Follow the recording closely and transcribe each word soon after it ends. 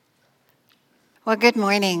Well, good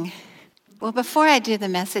morning. Well, before I do the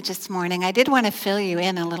message this morning, I did want to fill you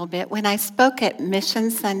in a little bit. When I spoke at Mission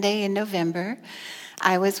Sunday in November,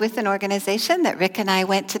 I was with an organization that Rick and I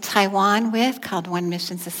went to Taiwan with called One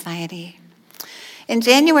Mission Society. In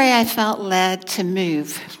January, I felt led to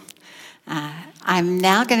move. I'm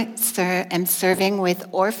now I'm serving with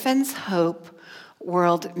Orphans Hope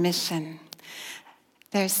World Mission.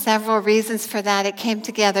 There's several reasons for that. It came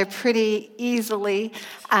together pretty easily.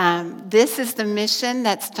 This is the mission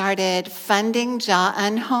that started funding Ja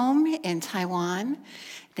Un Home in Taiwan.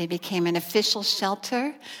 They became an official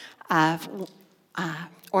shelter of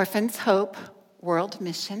Orphans Hope World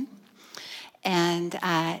Mission. And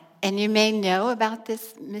you may know about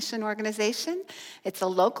this mission organization. It's a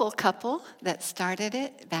local couple that started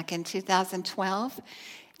it back in 2012.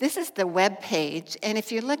 This is the web page, and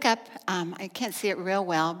if you look up, I can't see it real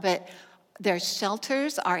well, but their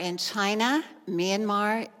shelters are in China,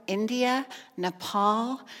 Myanmar, India,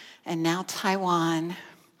 Nepal, and now Taiwan.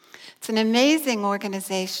 It's an amazing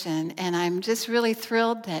organization, and I'm just really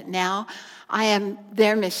thrilled that now I am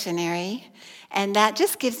their missionary. And that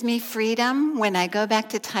just gives me freedom when I go back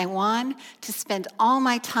to Taiwan to spend all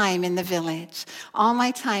my time in the village, all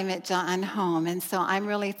my time at Ja Un Home. And so I'm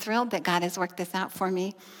really thrilled that God has worked this out for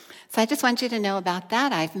me. So I just want you to know about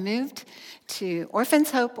that. I've moved to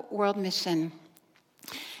Orphans Hope World Mission.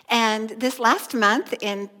 And this last month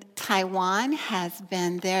in Taiwan has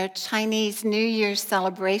been their Chinese New Year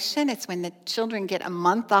celebration. It's when the children get a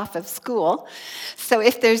month off of school. So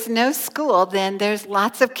if there's no school, then there's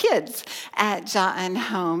lots of kids at Ja Un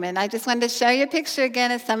Home. And I just wanted to show you a picture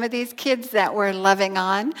again of some of these kids that we're loving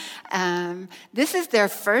on. This is their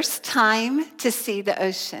first time to see the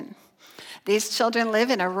ocean. These children live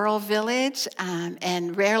in a rural village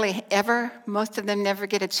and rarely ever, most of them never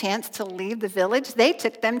get a chance to leave the village. They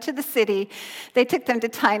took them to the city. They took them to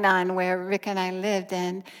Tainan where Rick and I lived.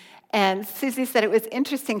 And Susie said it was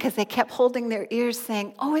interesting because they kept holding their ears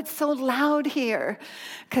saying, "Oh, it's so loud here,"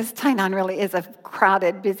 because Tainan really is a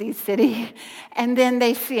crowded, busy city. And then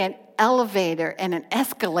they see an elevator and an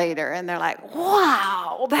escalator, and they're like,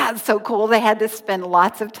 "Wow, that's so cool." They had to spend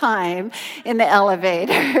lots of time in the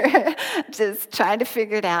elevator just trying to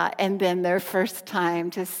figure it out, and then their first time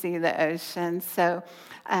to see the ocean. So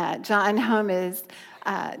Ja Un Home is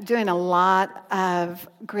doing a lot of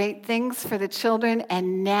great things for the children,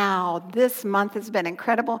 and now this month has been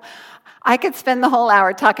incredible. I could spend the whole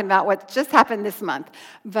hour talking about what just happened this month,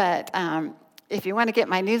 but if you want to get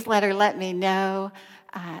my newsletter, let me know.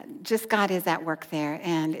 Just God is at work there,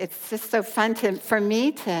 and it's just so fun for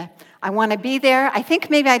me I want to be there. I think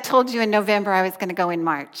maybe I told you in November I was going to go in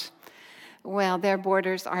March. Well, their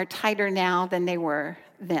borders are tighter now than they were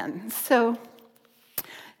then, so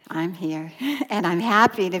I'm here, and I'm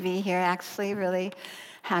happy to be here, actually, really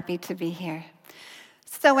happy to be here.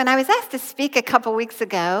 So when I was asked to speak a couple weeks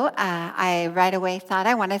ago, I right away thought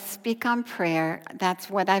I want to speak on prayer. That's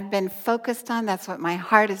what I've been focused on. That's what my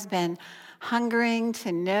heart has been hungering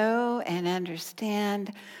to know and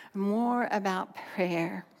understand more about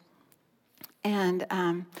prayer. And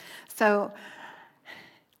so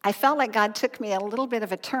I felt like God took me a little bit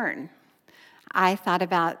of a turn. I thought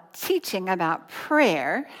about teaching about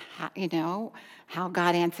prayer, how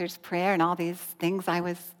God answers prayer and all these things I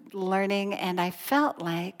was learning, and I felt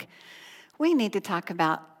like we need to talk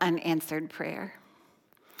about unanswered prayer.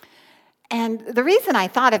 And the reason I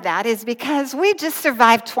thought of that is because we just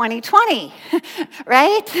survived 2020,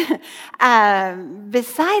 right?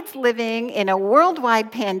 Besides living in a worldwide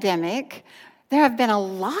pandemic, there have been a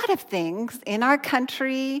lot of things in our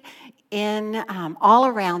country, in all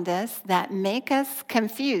around us that make us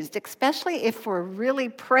confused, especially if we're really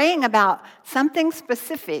praying about something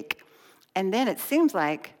specific, and then it seems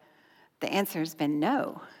like the answer has been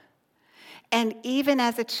no. And even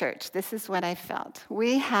as a church, this is what I felt.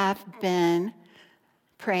 We have been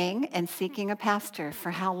praying and seeking a pastor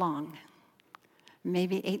for how long?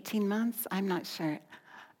 Maybe 18 months? I'm not sure.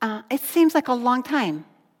 It seems like a long time.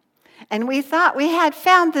 And we thought we had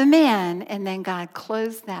found the man, and then God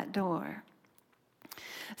closed that door.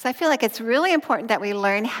 So I feel like it's really important that we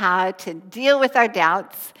learn how to deal with our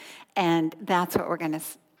doubts, and that's what we're going to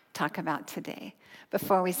talk about today.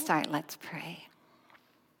 Before we start, let's pray.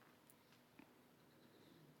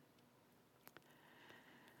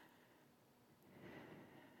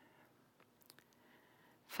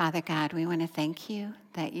 Father God, we want to thank you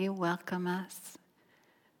that you welcome us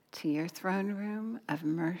to your throne room of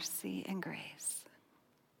mercy and grace.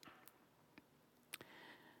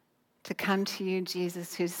 To come to you,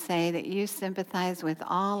 Jesus, who say that you sympathize with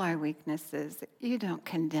all our weaknesses, that you don't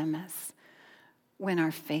condemn us when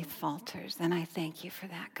our faith falters. And I thank you for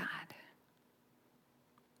that, God.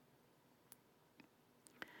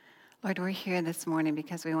 Lord, we're here this morning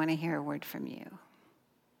because we want to hear a word from you.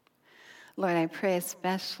 Lord, I pray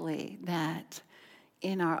especially that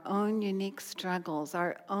in our own unique struggles,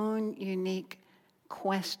 our own unique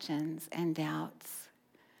questions and doubts,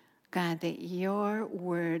 God, that your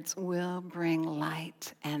words will bring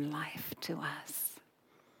light and life to us.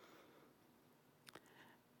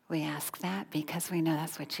 We ask that because we know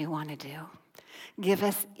that's what you want to do. Give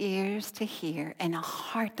us ears to hear and a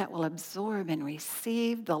heart that will absorb and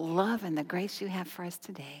receive the love and the grace you have for us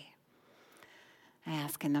today. I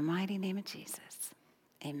ask in the mighty name of Jesus.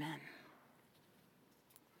 Amen.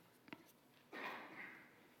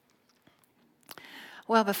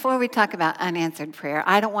 Well, before we talk about unanswered prayer,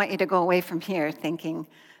 I don't want you to go away from here thinking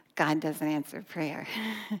God doesn't answer prayer.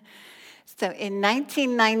 So in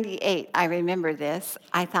 1998, I remember this,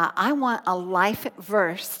 I thought, I want a life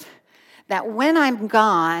verse that when I'm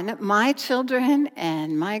gone, my children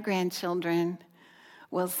and my grandchildren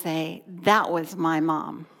will say, that was my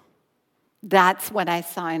mom. That's what I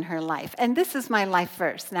saw in her life. And this is my life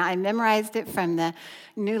verse. Now, I memorized it from the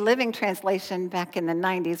New Living Translation back in the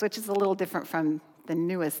 90s, which is a little different from the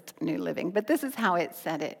newest New Living. But this is how it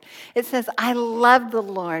said it. It says, I love the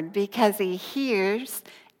Lord because he hears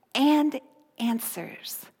and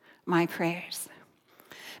answers my prayers.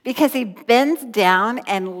 Because he bends down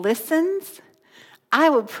and listens, I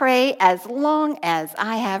will pray as long as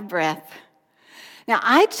I have breath. Now,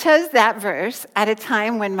 I chose that verse at a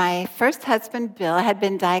time when my first husband, Bill, had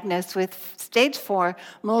been diagnosed with stage 4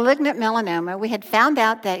 malignant melanoma. We had found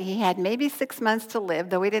out that he had maybe 6 months to live,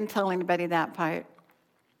 though we didn't tell anybody that part.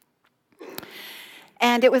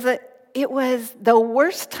 And it was the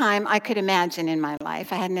worst time I could imagine in my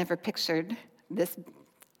life. I had never pictured this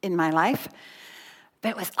in my life. But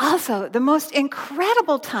it was also the most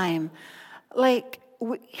incredible time.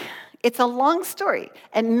 It's a long story,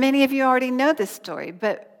 and many of you already know this story,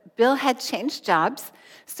 but Bill had changed jobs,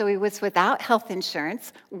 so he was without health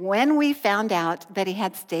insurance when we found out that he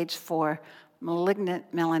had stage 4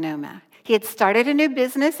 malignant melanoma. He had started a new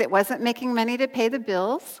business. It wasn't making money to pay the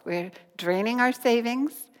bills. We're draining our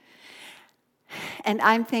savings. And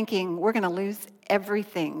I'm thinking, we're going to lose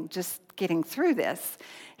everything just getting through this.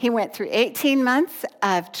 He went through 18 months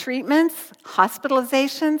of treatments,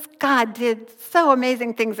 hospitalizations. God did so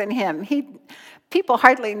amazing things in him. People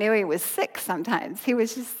hardly knew he was sick sometimes.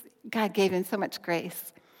 God gave him so much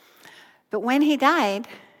grace. But when he died,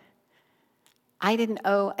 I didn't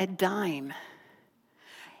owe a dime.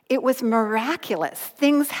 It was miraculous.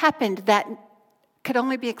 Things happened that could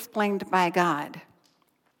only be explained by God.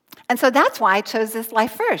 And so that's why I chose this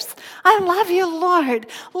life verse. I love you, Lord.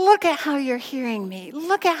 Look at how you're hearing me.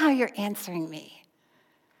 Look at how you're answering me.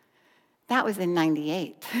 That was in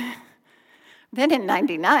 98. Then in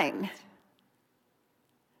 99,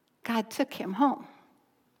 God took him home.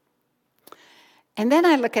 And then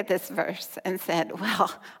I look at this verse and said,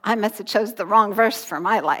 well, I must have chose the wrong verse for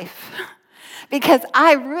my life. Because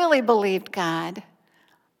I really believed God.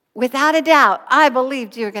 Without a doubt, I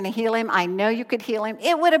believed you were going to heal him. I know you could heal him.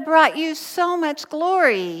 It would have brought you so much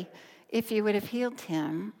glory if you would have healed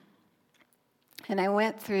him. And I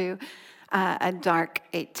went through a dark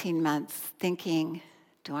 18 months thinking,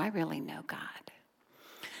 do I really know God?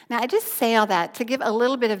 Now, I just say all that to give a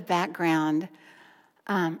little bit of background.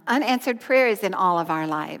 Unanswered prayer is in all of our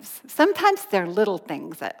lives. Sometimes they're little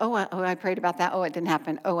things that, I prayed about that. Oh, it didn't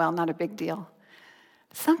happen. Oh, well, not a big deal.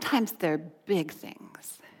 Sometimes they're big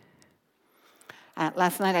things.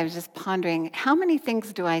 Last night I was just pondering, how many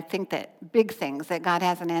things do I think big things that God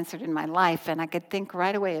hasn't answered in my life? And I could think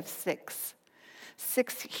right away of 6.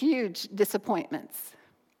 6 huge disappointments.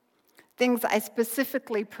 Things I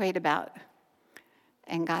specifically prayed about.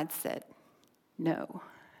 And God said, no.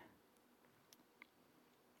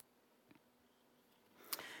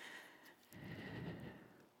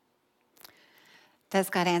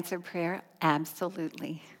 Does God answer prayer?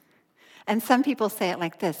 Absolutely. And some people say it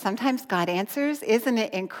like this. Sometimes God answers. Isn't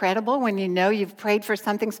it incredible when you know you've prayed for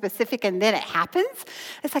something specific and then it happens?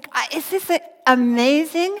 It's like, is this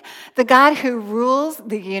amazing? The God who rules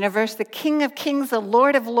the universe, the King of kings, the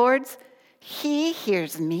Lord of lords, he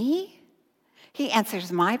hears me. He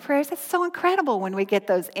answers my prayers. It's so incredible when we get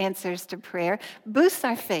those answers to prayer. Boosts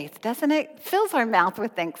our faith, doesn't it? Fills our mouth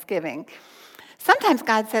with thanksgiving. Sometimes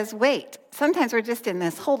God says, wait. Sometimes we're just in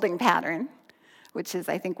this holding pattern, which is,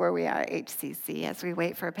 I think, where we are at HCC. As we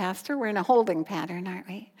wait for a pastor, we're in a holding pattern, aren't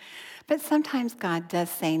we? But sometimes God does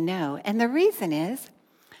say no. And the reason is,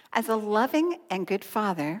 as a loving and good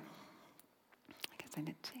father, I guess I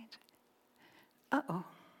need to change it. Uh-oh.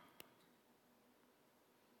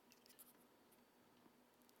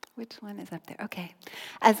 Which one is up there? Okay.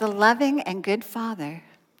 As a loving and good father,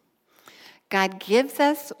 God gives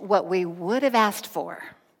us what we would have asked for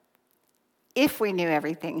if we knew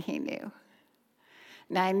everything he knew.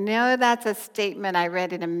 Now, I know that's a statement I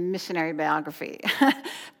read in a missionary biography.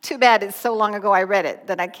 Too bad it's so long ago I read it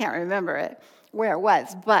that I can't remember it, where it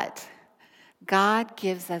was. But God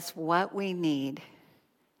gives us what we need,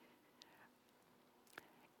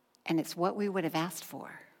 and it's what we would have asked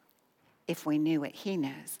for if we knew what he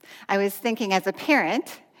knows. I was thinking as a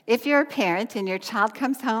parent, if you're a parent and your child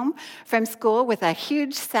comes home from school with a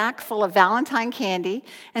huge sack full of Valentine candy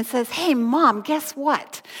and says, "Hey, Mom, guess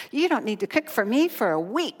what? You don't need to cook for me for a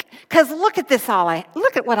week because look at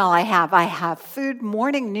what all I have. I have food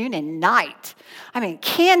morning, noon, and night. I mean,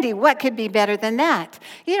 candy, what could be better than that?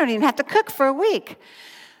 You don't even have to cook for a week."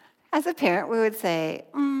 As a parent, we would say,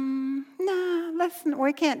 "No,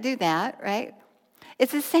 we can't do that," right?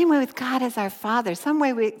 It's the same way with God as our Father.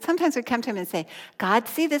 Sometimes we come to him and say, "God,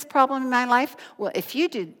 see this problem in my life? Well, if you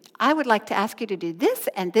do, I would like to ask you to do this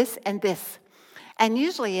and this and this." And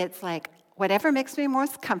usually it's like, whatever makes me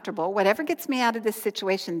most comfortable, whatever gets me out of this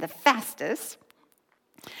situation the fastest,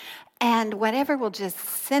 and whatever will just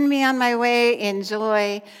send me on my way in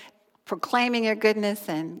joy, proclaiming your goodness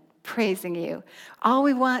and praising you. All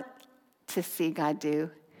we want to see God do,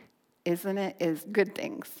 isn't it, is good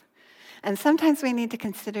things. And sometimes we need to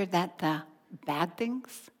consider that the bad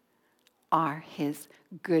things are his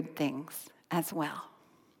good things as well.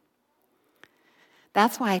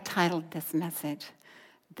 That's why I titled this message,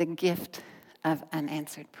 "The Gift of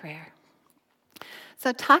Unanswered Prayer."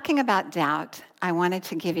 So talking about doubt, I wanted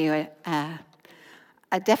to give you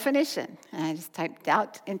a definition. And I just typed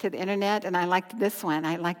doubt into the internet, and I liked this one.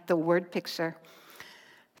 I liked the word picture.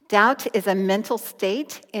 Doubt is a mental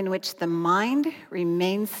state in which the mind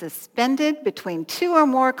remains suspended between two or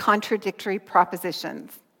more contradictory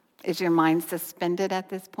propositions. Is your mind suspended at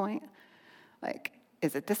this point? Like,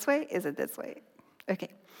 is it this way? Is it this way? Okay.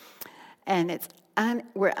 And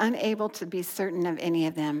we're unable to be certain of any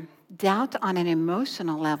of them. Doubt on an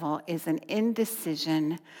emotional level is an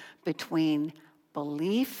indecision between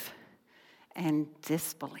belief and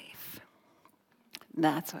disbelief.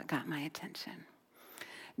 That's what got my attention.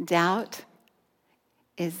 Doubt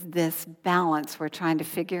is this balance we're trying to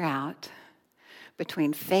figure out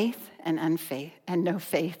between faith and unfaith and no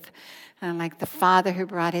faith. And like the father who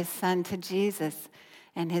brought his son to Jesus,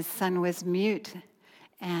 and his son was mute.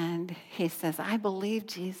 And he says, "I believe,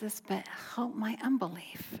 Jesus, but help my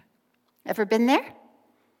unbelief." Ever been there?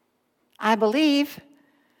 I believe,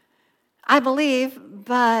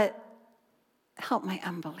 but help my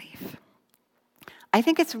unbelief. I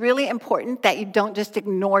think it's really important that you don't just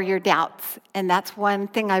ignore your doubts, and that's one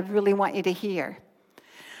thing I really want you to hear.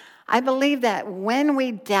 I believe that when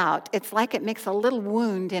we doubt, it's like it makes a little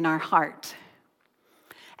wound in our heart.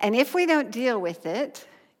 And if we don't deal with it,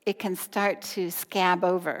 it can start to scab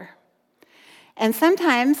over. And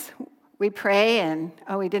sometimes we pray and,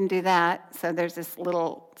 we didn't do that, so there's this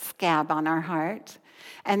little scab on our heart.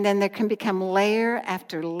 And then there can become layer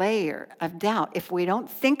after layer of doubt. If we don't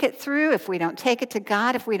think it through, if we don't take it to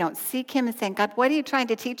God, if we don't seek him and say, "God, what are you trying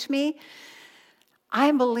to teach me?"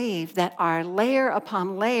 I believe that our layer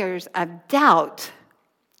upon layers of doubt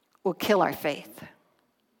will kill our faith.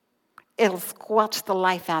 It'll squelch the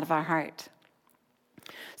life out of our heart.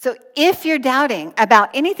 So if you're doubting about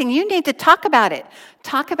anything, you need to talk about it.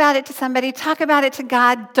 Talk about it to somebody. Talk about it to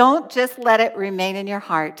God. Don't just let it remain in your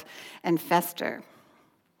heart and fester.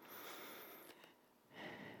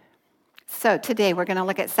 So today we're going to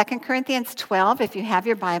look at 2 Corinthians 12. If you have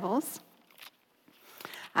your Bibles,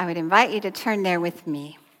 I would invite you to turn there with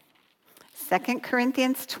me. 2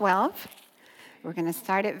 Corinthians 12. We're going to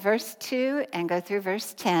start at verse 2 and go through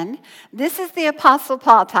verse 10. This is the Apostle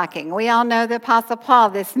Paul talking. We all know the Apostle Paul,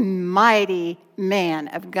 this mighty man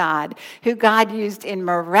of God, who God used in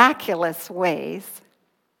miraculous ways.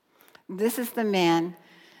 This is the man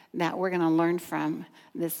that we're going to learn from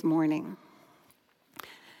this morning.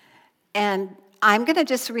 And I'm going to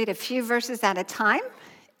just read a few verses at a time,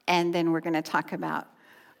 and then we're going to talk about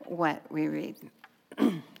what we read.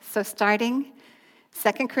 So starting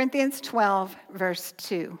 2 Corinthians 12, verse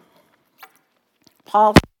 2.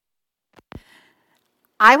 Paul,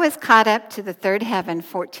 "I was caught up to the third heaven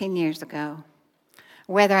 14 years ago.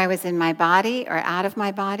 Whether I was in my body or out of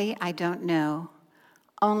my body, I don't know.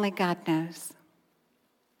 Only God knows.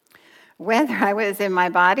 Whether I was in my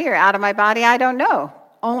body or out of my body, I don't know.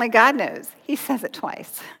 Only God knows." He says it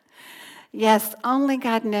twice. Yes, only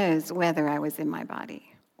God knows whether I was in my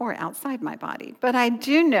body or outside my body. But I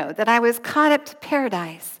do know that I was caught up to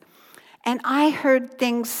paradise, and I heard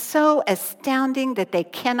things so astounding that they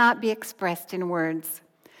cannot be expressed in words.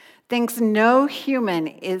 things no human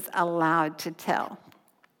is allowed to tell.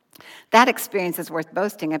 That experience is worth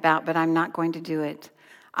boasting about, but I'm not going to do it.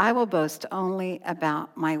 I will boast only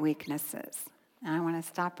about my weaknesses. And I want to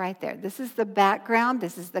stop right there. This is the background.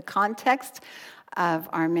 This is the context of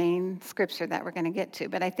our main scripture that we're going to get to.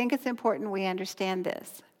 But I think it's important we understand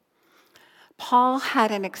this. Paul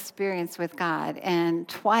had an experience with God, and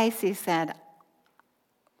twice he said,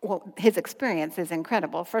 well, his experience is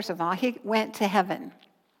incredible. First of all, he went to heaven.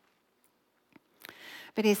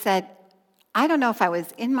 But he said, I don't know if I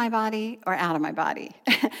was in my body or out of my body.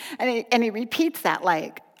 and he repeats that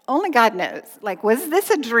like, only God knows. Like, was this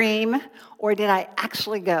a dream or did I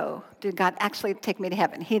actually go? Did God actually take me to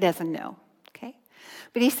heaven? He doesn't know, okay?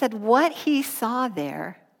 But he said what he saw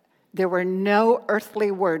there were no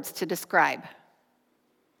earthly words to describe.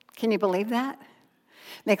 Can you believe that?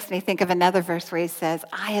 Makes me think of another verse where he says,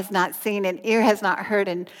 eye has not seen and ear has not heard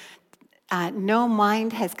and no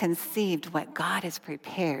mind has conceived what God has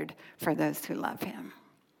prepared for those who love him.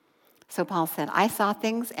 So Paul said, I saw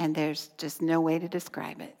things and there's just no way to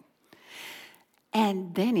describe it.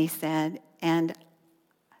 And then he said, and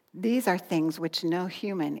these are things which no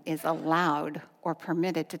human is allowed or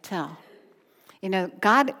permitted to tell. You know,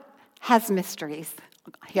 God has mysteries.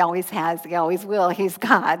 He always has, he always will. He's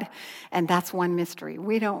God. And that's one mystery.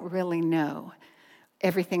 We don't really know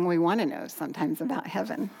everything we want to know sometimes about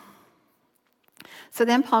heaven. So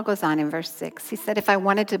then Paul goes on in verse 6. He said, if I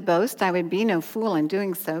wanted to boast, I would be no fool in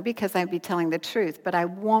doing so because I'd be telling the truth, but I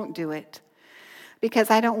won't do it because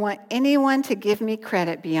I don't want anyone to give me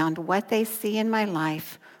credit beyond what they see in my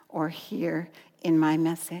life or hear in my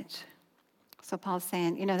message. So Paul's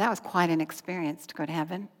saying, you know, that was quite an experience to go to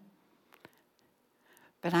heaven.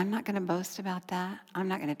 But I'm not going to boast about that. I'm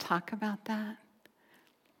not going to talk about that.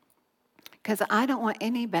 Because I don't want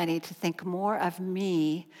anybody to think more of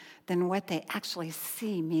me than what they actually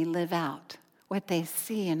see me live out, what they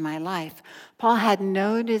see in my life. Paul had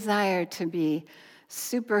no desire to be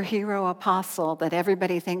superhero apostle that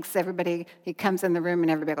everybody thinks he comes in the room and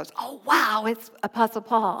everybody goes, oh, wow, it's Apostle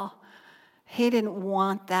Paul. He didn't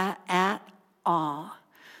want that at all.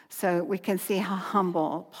 So we can see how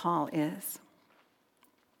humble Paul is.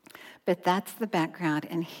 But that's the background,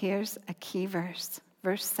 and here's a key verse,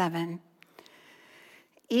 verse 7.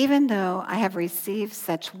 Even though I have received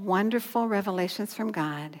such wonderful revelations from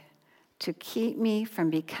God to keep me from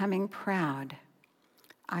becoming proud,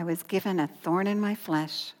 I was given a thorn in my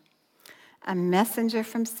flesh, a messenger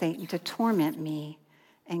from Satan to torment me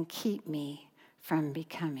and keep me from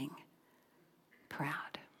becoming proud.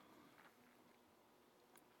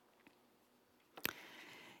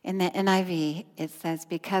 In the NIV, it says,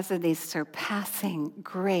 because of these surpassing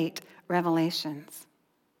great revelations,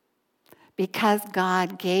 because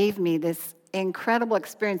God gave me this incredible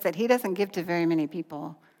experience that he doesn't give to very many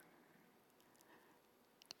people.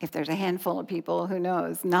 If there's a handful of people, who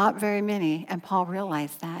knows? Not very many. And Paul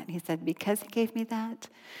realized that. He said, because he gave me that,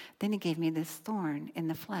 then he gave me this thorn in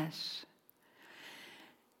the flesh.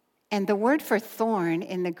 And the word for thorn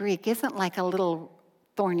in the Greek isn't like a little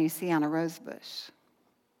thorn you see on a rose bush.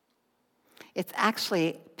 It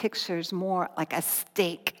actually pictures more like a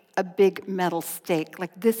stake, a big metal stake.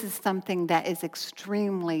 Like this is something that is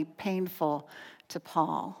extremely painful to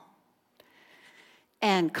Paul.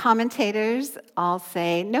 And commentators all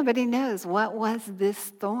say, nobody knows what was this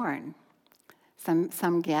thorn.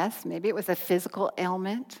 Some guess maybe it was a physical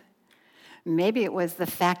ailment. Maybe it was the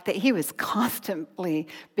fact that he was constantly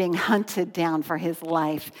being hunted down for his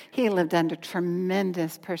life. He lived under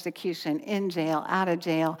tremendous persecution, in jail, out of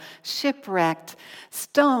jail, shipwrecked,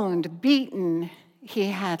 stoned, beaten. He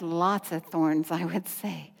had lots of thorns, I would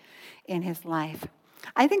say, in his life.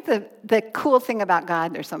 I think the cool thing about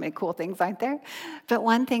God, there's so many cool things, aren't there? But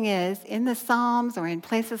one thing is, in the Psalms or in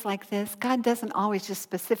places like this, God doesn't always just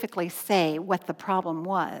specifically say what the problem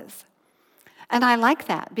was. And I like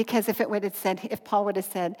that, because if Paul would have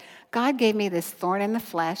said, God gave me this thorn in the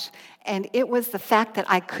flesh, and it was the fact that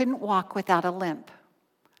I couldn't walk without a limp.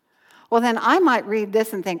 Well, then I might read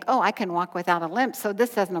this and think, oh, I can walk without a limp, so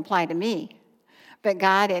this doesn't apply to me. But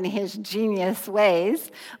God, in his genius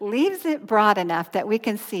ways, leaves it broad enough that we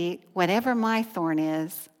can see whatever my thorn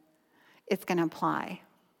is, it's going to apply.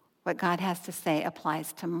 What God has to say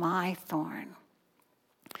applies to my thorn.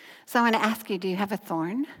 So I want to ask you, do you have a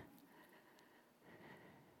thorn?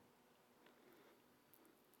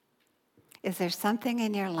 Is there something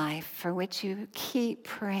in your life for which you keep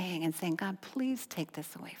praying and saying, God, please take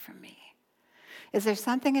this away from me? Is there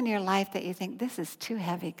something in your life that you think, this is too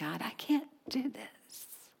heavy, God, I can't do this?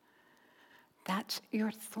 That's your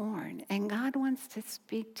thorn. And God wants to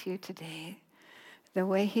speak to you today the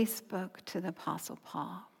way he spoke to the Apostle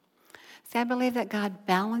Paul. See, I believe that God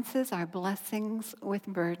balances our blessings with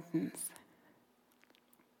burdens.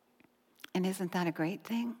 And isn't that a great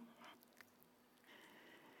thing?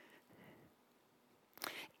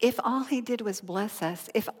 If all he did was bless us,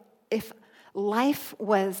 if life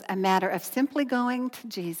was a matter of simply going to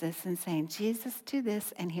Jesus and saying, Jesus, do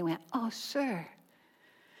this, and he went, oh, sure.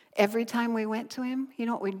 Every time we went to him, you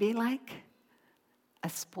know what we'd be like? A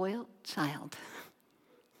spoiled child.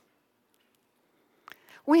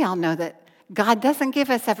 We all know that God doesn't give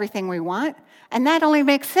us everything we want, and that only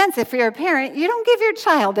makes sense if you're a parent. You don't give your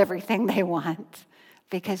child everything they want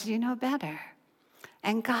because you know better.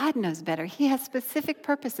 And God knows better. He has specific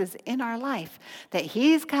purposes in our life that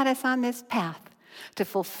he's got us on this path to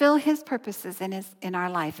fulfill his purposes in our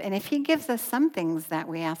life. And if he gives us some things that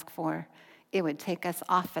we ask for, it would take us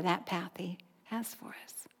off of that path he has for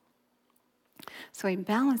us. So he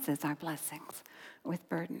balances our blessings with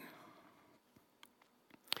burden.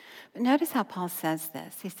 But notice how Paul says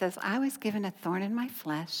this. He says, I was given a thorn in my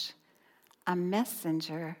flesh, a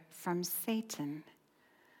messenger from Satan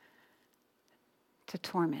to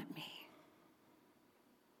torment me.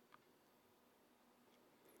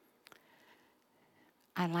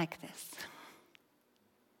 I like this.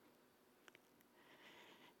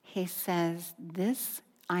 He says, this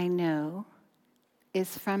I know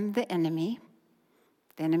is from the enemy.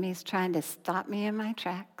 The enemy's trying to stop me in my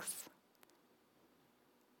tracks.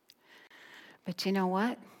 But you know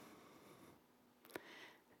what?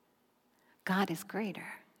 God is greater.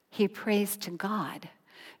 He prays to God.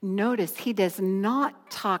 Notice he does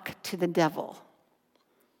not talk to the devil.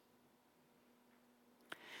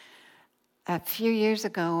 A few years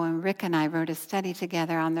ago, when Rick and I wrote a study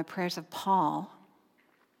together on the prayers of Paul,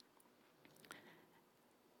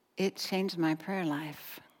 it changed my prayer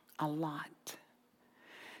life a lot.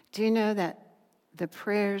 Do you know that the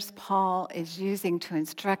prayers Paul is using to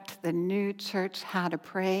instruct the new church how to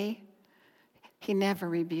pray, he never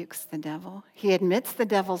rebukes the devil. He admits the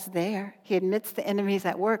devil's there. He admits the enemy's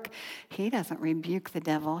at work. He doesn't rebuke the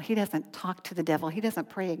devil. He doesn't talk to the devil. He doesn't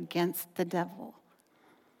pray against the devil.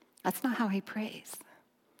 That's not how he prays.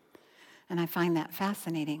 And I find that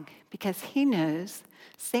fascinating because he knows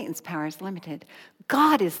Satan's power is limited.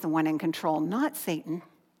 God is the one in control, not Satan.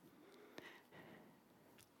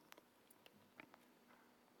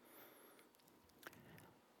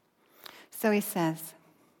 So he says,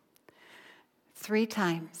 3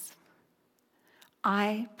 times,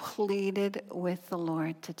 I pleaded with the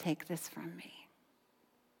Lord to take this from me.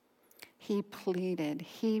 He pleaded,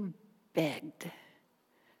 he begged.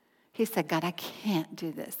 He said, God, I can't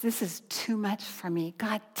do this. This is too much for me.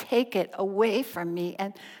 God, take it away from me.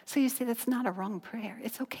 And so you see, that's not a wrong prayer.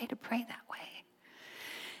 It's okay to pray that way.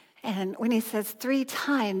 And when he says 3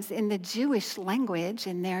 times in the Jewish language,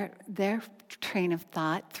 in their train of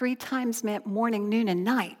thought, 3 times meant morning, noon, and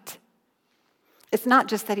night. It's not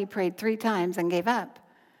just that he prayed 3 times and gave up.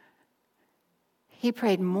 He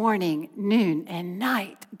prayed morning, noon, and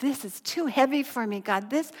night. This is too heavy for me,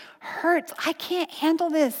 God. This hurts. I can't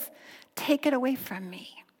handle this. Take it away from me.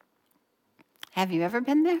 Have you ever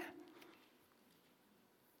been there?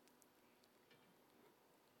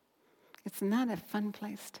 It's not a fun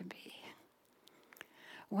place to be.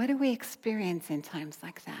 What do we experience in times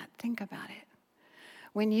like that? Think about it.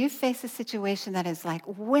 When you face a situation that is like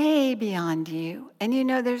way beyond you, and you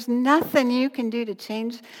know there's nothing you can do to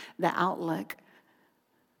change the outlook,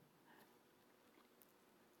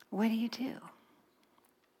 what do you do?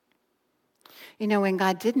 You know, when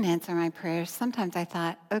God didn't answer my prayers, sometimes I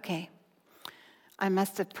thought, okay, I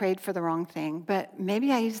must have prayed for the wrong thing, but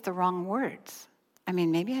maybe I used the wrong words. I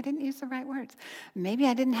mean, maybe I didn't use the right words. Maybe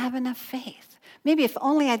I didn't have enough faith. Maybe if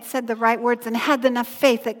only I'd said the right words and had enough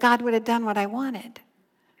faith that God would have done what I wanted.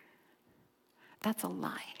 That's a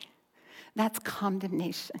lie. That's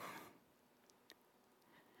condemnation.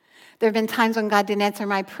 There have been times when God didn't answer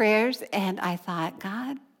my prayers, and I thought,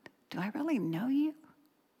 God, do I really know you?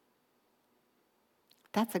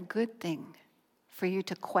 That's a good thing for you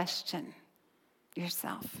to question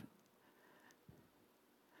yourself.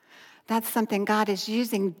 That's something God is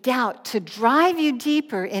using doubt to drive you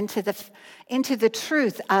deeper into the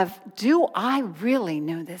truth of, do I really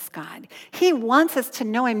know this God? He wants us to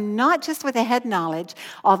know him not just with a head knowledge,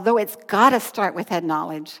 although it's got to start with head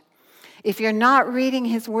knowledge. If you're not reading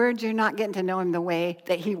his word, you're not getting to know him the way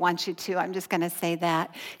that he wants you to. I'm just going to say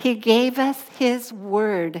that. He gave us his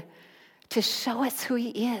word to show us who he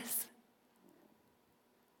is.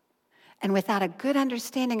 And without a good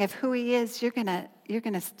understanding of who he is, you're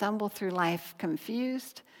gonna stumble through life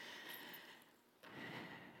confused.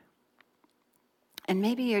 And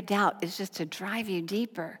maybe your doubt is just to drive you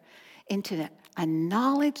deeper into a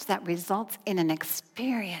knowledge that results in an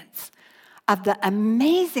experience of the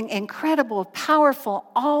amazing, incredible, powerful,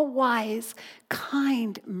 all-wise,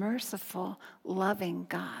 kind, merciful, loving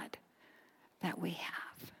God that we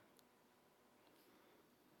have.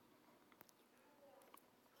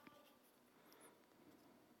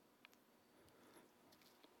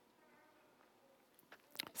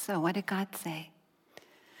 So what did God say?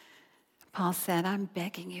 Paul said, I'm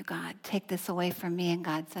begging you, God, take this away from me. And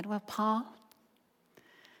God said, well, Paul,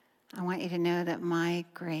 I want you to know that my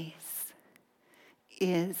grace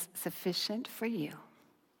is sufficient for you.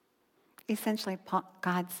 Essentially,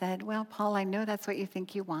 God said, well, Paul, I know that's what you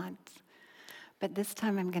think you want, but this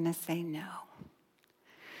time I'm going to say no,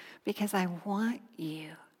 because I want you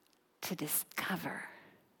to discover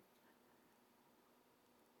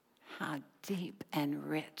how deep and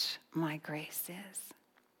rich my grace is.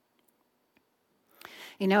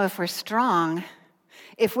 You know, if we're strong,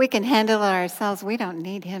 if we can handle it ourselves, we don't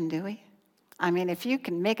need him, do we? I mean, if you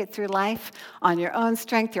can make it through life on your own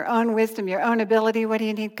strength, your own wisdom, your own ability, what do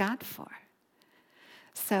you need God for?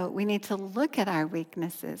 So we need to look at our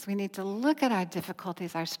weaknesses. We need to look at our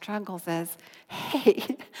difficulties, our struggles as,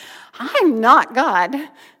 hey, I'm not God.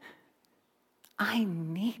 I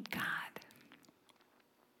need God.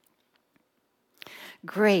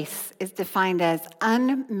 Grace is defined as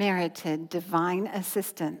unmerited divine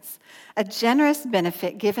assistance, a generous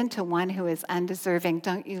benefit given to one who is undeserving.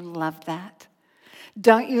 Don't you love that?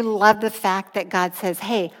 Don't you love the fact that God says,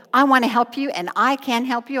 hey, I want to help you and I can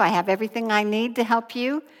help you. I have everything I need to help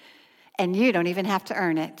you, and you don't even have to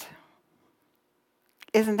earn it.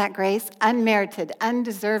 Isn't that grace? Unmerited,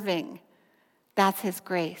 undeserving. That's his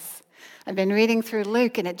grace. I've been reading through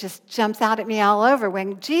Luke, and it just jumps out at me all over.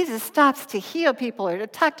 When Jesus stops to heal people or to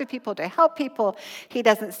talk to people, to help people, he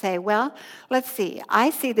doesn't say, well, let's see,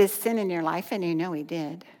 I see this sin in your life, and you know he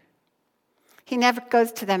did. He never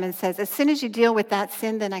goes to them and says, as soon as you deal with that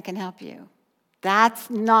sin, then I can help you. That's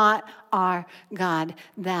not our God.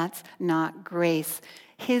 That's not grace.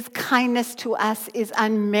 His kindness to us is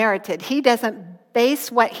unmerited. He doesn't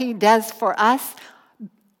base what he does for us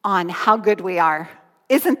on how good we are.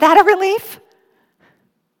 Isn't that a relief?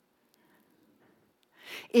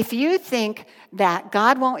 If you think that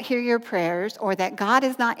God won't hear your prayers or that God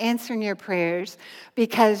is not answering your prayers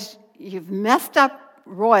because you've messed up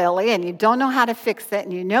royally and you don't know how to fix it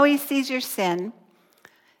and you know he sees your sin,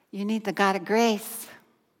 you need the God of grace.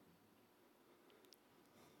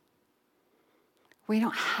 We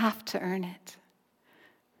don't have to earn it.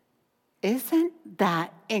 Isn't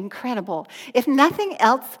that incredible? If nothing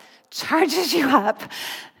else charges you up,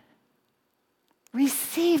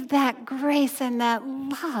 receive that grace and that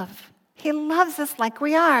love. He loves us like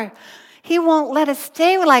we are. He won't let us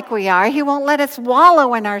stay like we are. He won't let us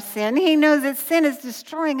wallow in our sin. He knows that sin is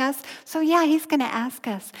destroying us. So yeah, he's going to ask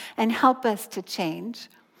us and help us to change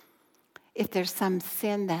if there's some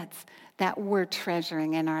sin that we're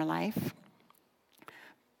treasuring in our life.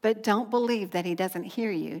 But don't believe that he doesn't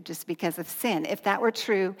hear you just because of sin. If that were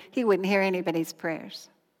true, he wouldn't hear anybody's prayers,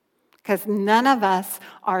 because none of us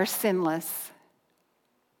are sinless.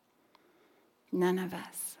 None of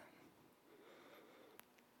us.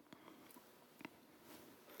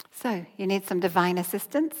 So you need some divine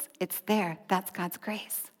assistance? It's there. That's God's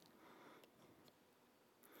grace.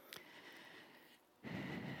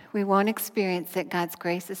 We won't experience that God's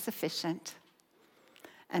grace is sufficient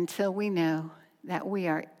until we know that we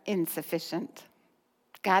are insufficient.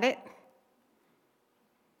 Got it?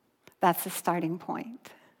 That's the starting point.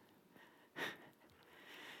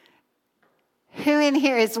 Who in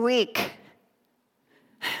here is weak?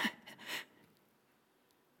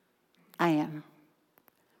 I am.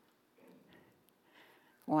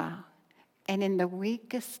 Wow. And in the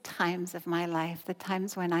weakest times of my life, the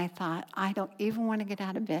times when I thought, I don't even want to get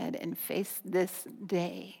out of bed and face this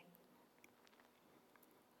day,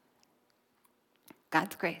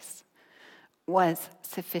 God's grace was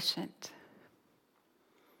sufficient.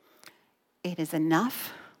 It is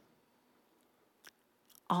enough,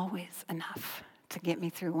 always enough, to get me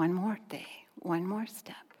through one more day, one more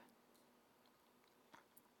step.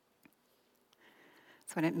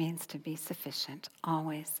 That's what it means to be sufficient,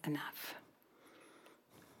 always enough.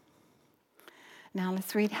 Now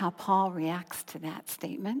let's read how Paul reacts to that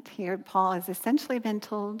statement. Here, Paul has essentially been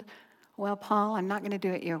told, well, Paul, I'm not going to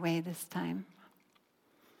do it your way this time.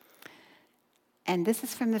 And this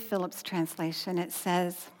is from the Phillips translation. It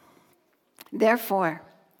says, therefore,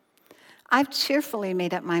 I've cheerfully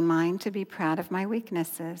made up my mind to be proud of my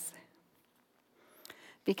weaknesses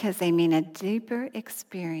because they mean a deeper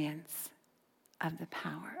experience of the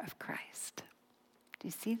power of Christ. Do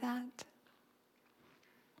you see that?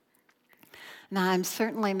 Now, I'm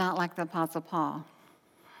certainly not like the Apostle Paul.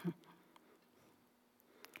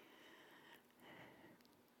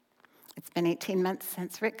 It's been 18 months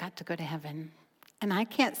since Rick got to go to heaven, and I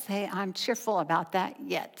can't say I'm cheerful about that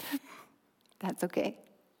yet. That's okay.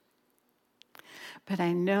 But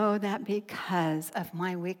I know that because of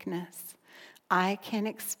my weakness, I can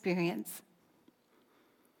experience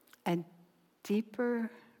a deeper,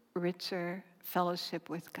 richer fellowship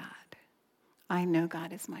with God. I know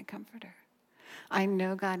God is my comforter. I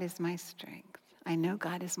know God is my strength. I know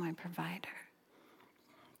God is my provider.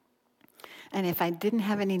 And if I didn't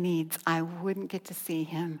have any needs, I wouldn't get to see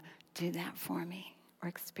him do that for me or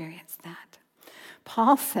experience that.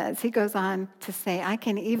 Paul says, he goes on to say, I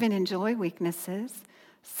can even enjoy weaknesses,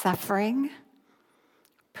 suffering,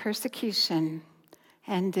 persecution,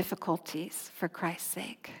 and difficulties for Christ's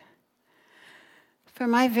sake. For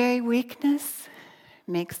my very weakness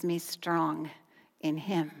makes me strong in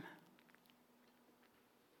him.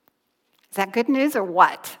 Is that good news or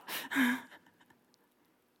what?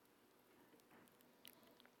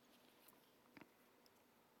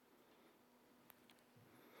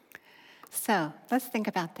 So let's think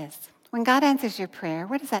about this. When God answers your prayer,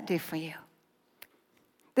 what does that do for you?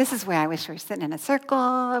 This is where I wish we were sitting in a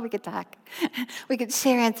circle. We could talk. We could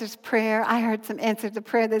share answers prayer. I heard some answers to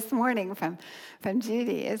prayer this morning from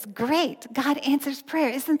Judy. It's great. God answers prayer.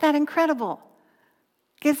 Isn't that incredible?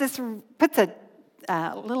 Puts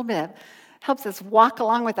a little bit of, helps us walk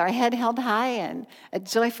along with our head held high and a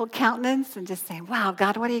joyful countenance and just saying, wow,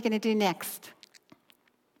 God, what are you going to do next?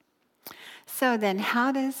 So then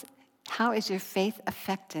how is your faith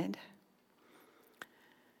affected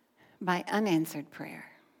by unanswered prayer?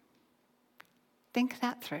 Think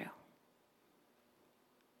that through.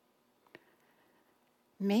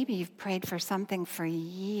 Maybe you've prayed for something for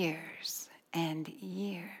years and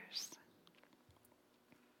years.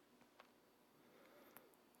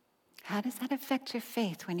 How does that affect your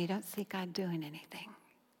faith when you don't see God doing anything?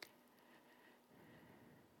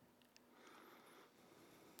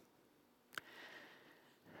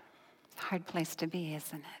 Hard place to be,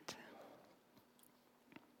 isn't it?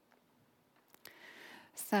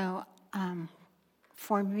 So,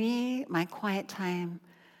 for me, my quiet time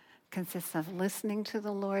consists of listening to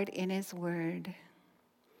the Lord in His Word,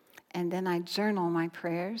 and then I journal my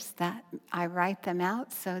prayers. That I write them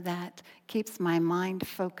out so that keeps my mind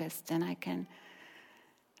focused, and I can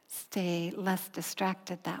stay less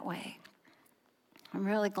distracted that way. I'm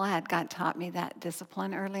really glad God taught me that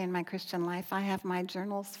discipline early in my Christian life. I have my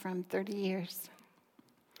journals from 30 years,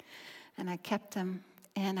 and I kept them,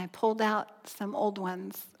 and I pulled out some old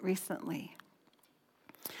ones recently.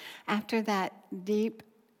 After that deep,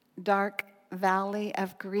 dark valley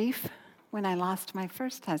of grief when I lost my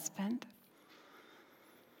first husband,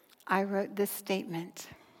 I wrote this statement.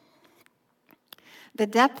 The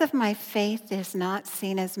depth of my faith is not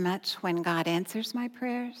seen as much when God answers my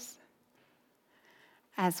prayers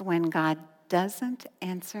as when God doesn't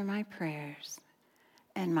answer my prayers,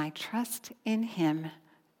 and my trust in Him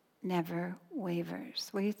never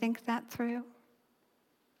wavers. Will you think that through?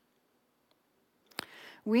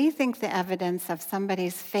 We think the evidence of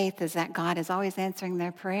somebody's faith is that God is always answering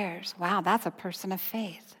their prayers. Wow, that's a person of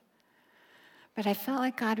faith. But I felt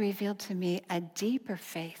like God revealed to me a deeper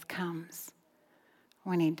faith comes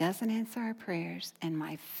when He doesn't answer our prayers and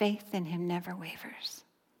my faith in Him never wavers.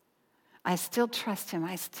 I still trust Him.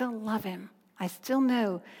 I still love Him. I still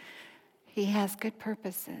know He has good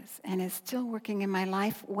purposes and is still working in my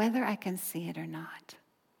life, whether I can see it or not.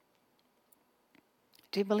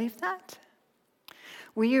 Do you believe that?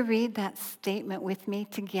 Will you read that statement with me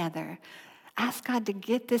together? Ask God to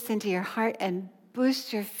get this into your heart and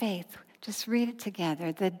boost your faith. Just read it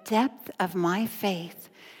together. The depth of my faith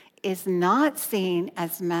is not seen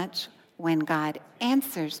as much when God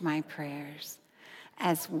answers my prayers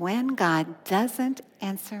as when God doesn't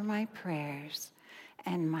answer my prayers,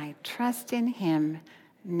 and my trust in Him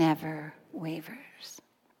never wavers.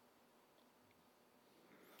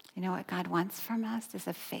 You know what God wants from us is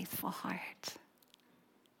a faithful heart.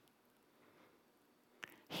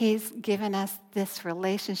 He's given us this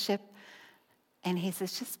relationship, and He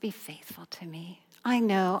says, just be faithful to me. I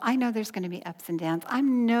know there's going to be ups and downs. I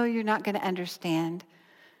know you're not going to understand.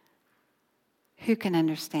 Who can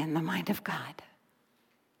understand the mind of God?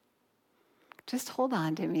 Just hold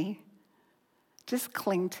on to me. Just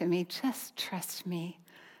cling to me. Just trust me.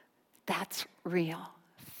 That's real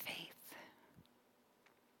faith.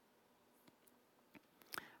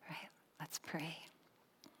 All right, let's pray.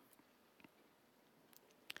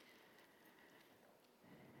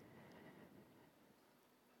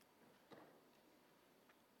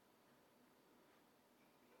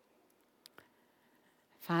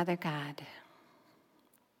 Father God,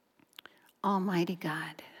 Almighty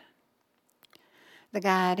God, the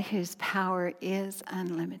God whose power is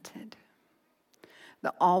unlimited,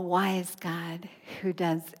 the all-wise God who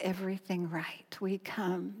does everything right, we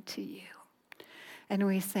come to you and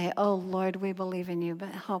we say, oh Lord, we believe in you, but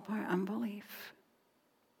help our unbelief.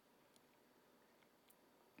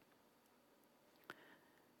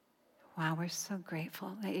 Wow, we're so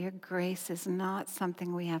grateful that your grace is not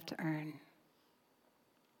something we have to earn.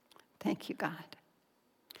 Thank you, God.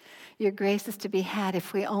 Your grace is to be had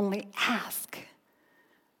if we only ask.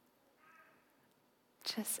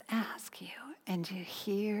 Just ask you, and you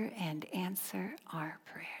hear and answer our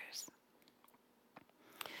prayers.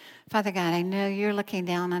 Father God, I know you're looking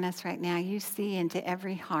down on us right now. You see into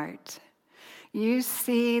every heart. You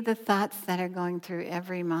see the thoughts that are going through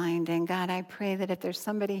every mind. And God, I pray that if there's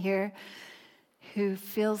somebody here who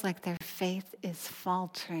feels like their faith is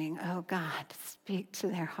faltering, oh God, speak to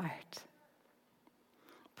their heart.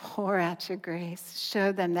 Pour out your grace.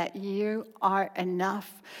 Show them that you are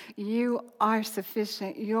enough. You are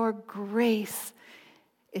sufficient. Your grace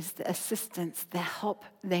is the assistance, the help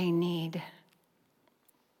they need.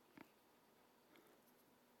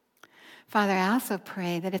 Father, I also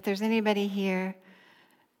pray that if there's anybody here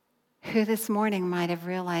who this morning might have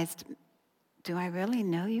realized, do I really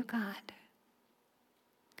know you, God?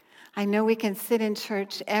 I know we can sit in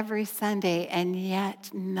church every Sunday and yet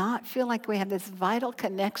not feel like we have this vital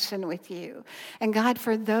connection with you. And God,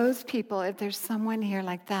 for those people, if there's someone here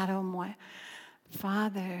like that, oh my,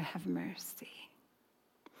 Father, have mercy.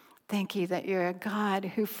 Thank you that you're a God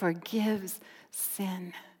who forgives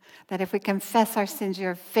sin. That if we confess our sins,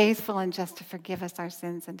 you're faithful and just to forgive us our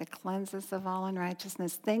sins and to cleanse us of all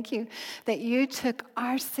unrighteousness. Thank you that you took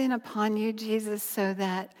our sin upon you, Jesus, so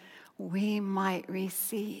that we might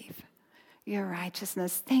receive your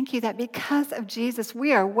righteousness. Thank you that because of Jesus,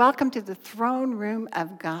 we are welcome to the throne room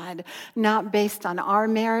of God, not based on our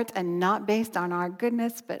merit and not based on our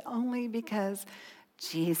goodness, but only because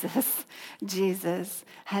Jesus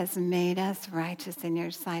has made us righteous in your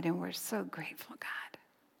sight, and we're so grateful, God.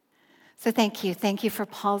 So thank you. Thank you for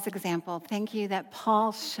Paul's example. Thank you that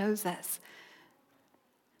Paul shows us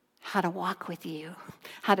how to walk with you,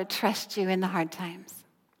 how to trust you in the hard times.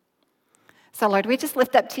 So Lord, we just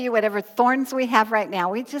lift up to you whatever thorns we have right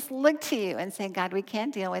now. We just look to you and say, God, we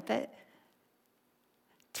can't deal with it.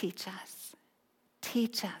 Teach us.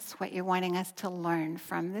 Teach us what you're wanting us to learn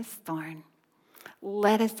from this thorn.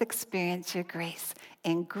 Let us experience your grace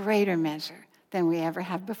in greater measure than we ever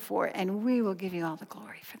have before, and we will give you all the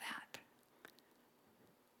glory for that.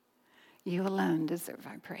 You alone deserve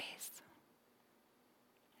our praise.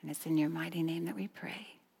 And it's in your mighty name that we pray.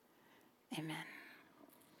 Amen.